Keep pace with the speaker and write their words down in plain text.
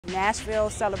Nashville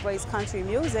celebrates country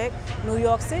music, New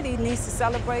York City needs to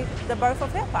celebrate the birth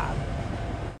of hip-hop.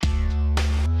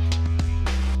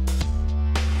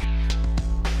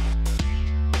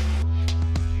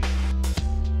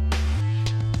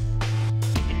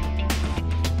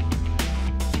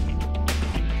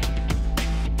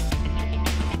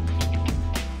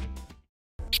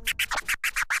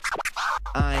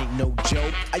 I ain't no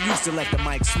joke. I used to let the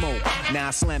mic smoke. Now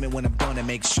I slam it when I'm done and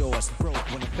make sure it's broke.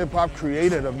 Hip-hop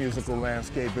created a musical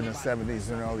landscape in the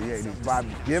 70s and early 80s by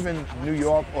giving New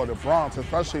York or the Bronx,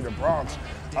 especially the Bronx,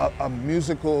 a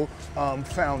musical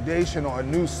foundation or a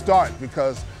new start,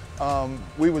 because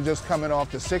we were just coming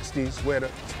off the 60s where the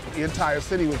entire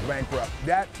city was bankrupt.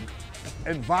 That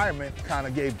environment kind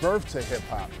of gave birth to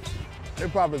hip-hop.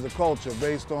 Hip-hop is a culture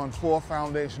based on 4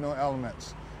 foundational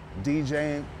elements: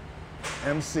 DJing,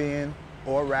 MCing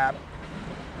or rap,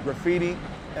 graffiti,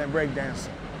 and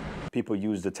breakdancing. People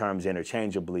use the terms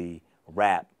interchangeably,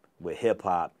 rap with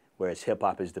hip-hop, whereas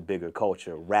hip-hop is the bigger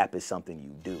culture. Rap is something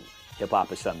you do.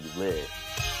 Hip-hop is something you live.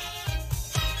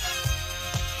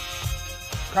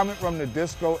 Coming from the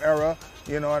disco era,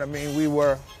 you know what I mean, we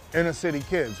were inner city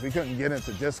kids. We couldn't get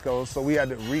into disco, so we had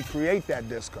to recreate that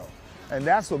disco. And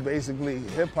that's what basically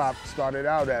hip-hop started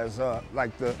out as,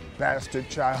 like the bastard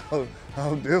child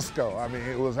of disco. I mean,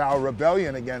 it was our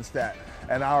rebellion against that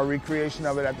and our recreation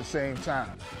of it at the same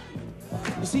time.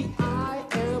 You see, I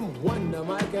am Wonder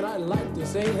Mike and I like to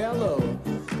say hello.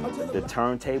 The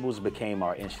turntables became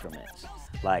our instruments.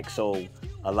 Like, so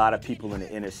a lot of people in the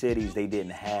inner cities, they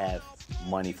didn't have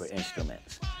money for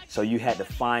instruments. So you had to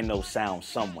find those sounds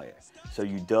somewhere. So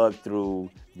you dug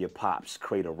through your pop's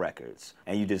crate of records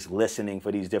and you just listening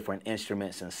for these different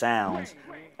instruments and sounds,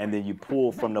 and then you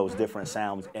pulled from those different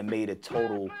sounds and made a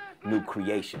total new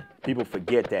creation. People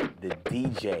forget that the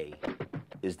DJ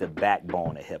is the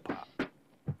backbone of hip hop.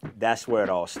 That's where it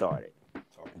all started.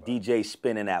 DJ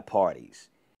spinning at parties.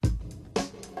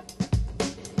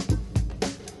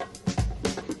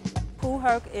 Kool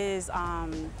Herc is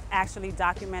actually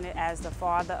documented as the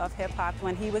father of hip-hop.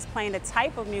 When he was playing the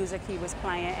type of music he was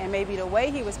playing and maybe the way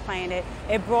he was playing it,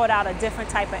 it brought out a different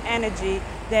type of energy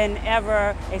than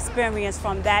ever experienced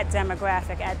from that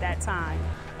demographic at that time.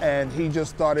 And he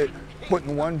just started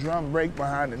putting one drum break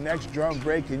behind the next drum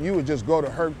break, and you would just go to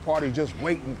Herc party just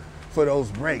waiting for those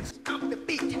breaks.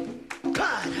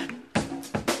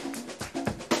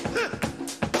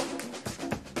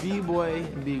 B-boy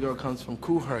and B-girl comes from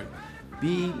Kool Herc.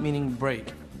 B meaning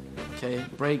break, okay?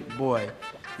 Break boy.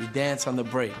 You dance on the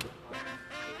break.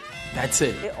 That's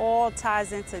it. It all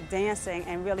ties into dancing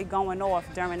and really going off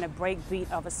during the break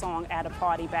beat of a song at a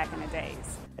party back in the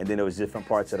days. And then there was different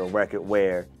parts of the record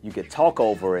where you could talk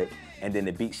over it and then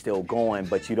the beat's still going,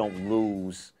 but you don't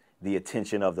lose the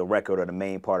attention of the record or the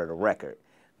main part of the record.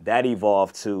 That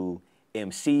evolved to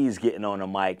MCs getting on the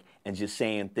mic and just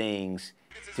saying things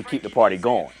to keep the party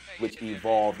going, which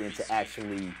evolved into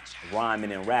actually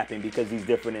rhyming and rapping, because these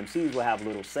different MCs will have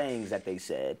little sayings that they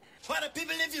said. Party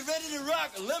people, if you're ready to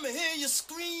rock, let me hear you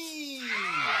scream.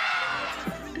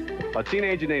 A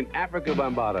teenager named Africa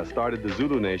Bambaataa started the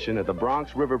Zulu Nation at the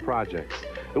Bronx River Projects.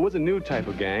 It was a new type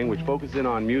of gang which focused in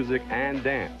on music and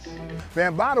dance.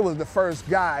 Bambaataa was the first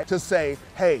guy to say,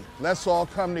 hey, let's all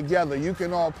come together. You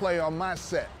can all play on my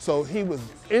set. So he was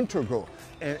integral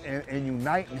in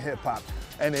uniting hip-hop.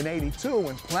 And in '82,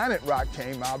 when Planet Rock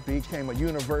came out, became a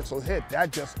universal hit.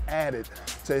 That just added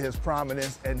to his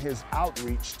prominence and his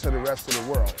outreach to the rest of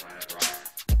the world.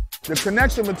 The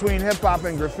connection between hip-hop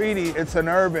and graffiti, it's an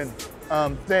urban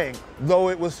thing. Though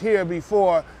it was here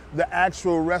before the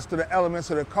actual rest of the elements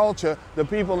of the culture, the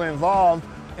people involved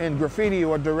in graffiti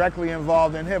were directly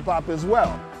involved in hip-hop as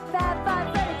well.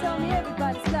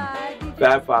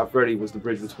 Fab Five Freddy was the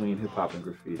bridge between hip-hop and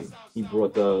graffiti. He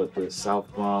brought the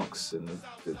South Bronx and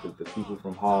the people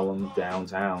from Harlem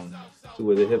downtown to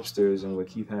where the hipsters and where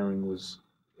Keith Haring was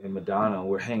and Madonna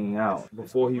were hanging out.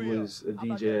 Before he was a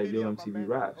DJ at Yo MTV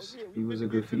Raps, he was a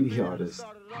graffiti artist.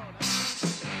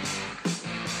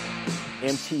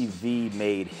 MTV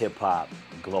made hip-hop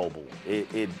global.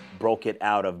 It broke it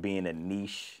out of being a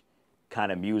niche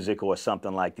kind of music or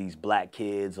something like these black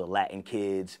kids or Latin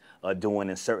kids are doing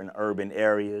in certain urban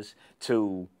areas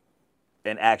to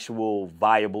an actual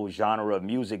viable genre of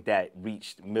music that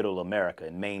reached middle America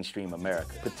and mainstream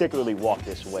America. Particularly Walk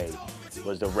This Way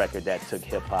was the record that took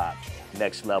hip-hop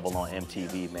next level on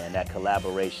MTV, man. That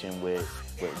collaboration with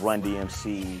Run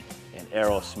DMC and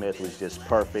Aerosmith was just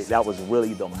perfect. That was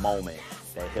really the moment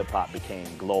that hip hop became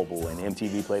global, and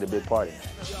MTV played a big part in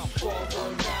that.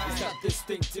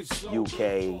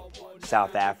 UK,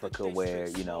 South Africa, where,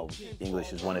 you know,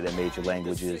 English is one of their major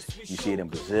languages. You see it in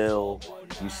Brazil,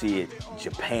 you see it in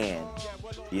Japan.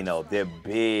 You know, they're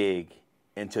big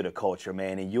into the culture,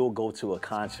 man, and you'll go to a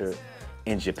concert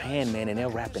in Japan, man, and they're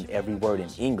rapping every word in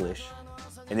English,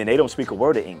 and then they don't speak a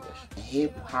word of English.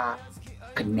 Hip-hop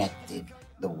connected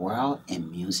the world and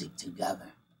music together.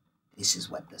 This is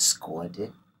what the Score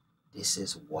did. This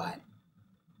is what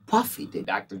Puffy did.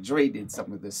 Dr. Dre did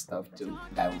some of this stuff too.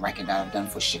 That record that I've done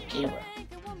for Shakira.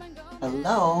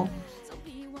 Hello?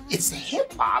 It's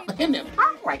hip-hop and the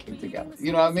pop working together.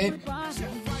 You know what I mean?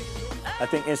 I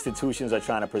think institutions are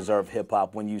trying to preserve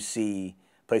hip-hop when you see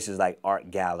places like art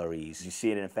galleries. You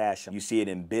see it in fashion. You see it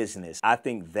in business. I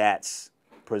think that's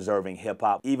preserving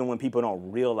hip-hop, even when people don't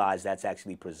realize that's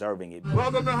actually preserving it.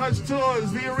 Welcome to Hush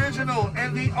Tours, the original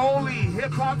and the only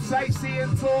hip-hop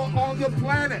sightseeing tour on the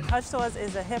planet. Hush Tours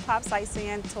is a hip-hop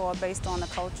sightseeing tour based on the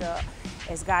culture.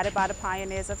 It's guided by the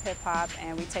pioneers of hip-hop,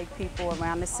 and we take people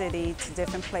around the city to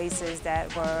different places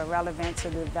that were relevant to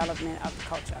the development of the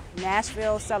culture.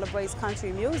 Nashville celebrates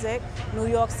country music. New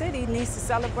York City needs to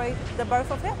celebrate the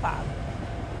birth of hip-hop.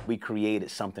 We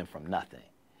created something from nothing.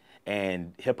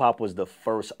 And hip-hop was the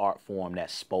first art form that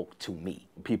spoke to me.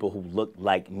 People who looked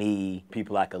like me,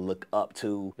 people I could look up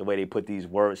to, the way they put these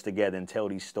words together and tell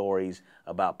these stories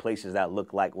about places that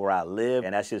look like where I live.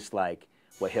 And that's just like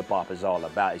what hip-hop is all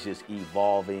about. It's just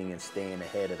evolving and staying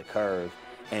ahead of the curve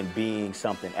and being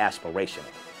something aspirational.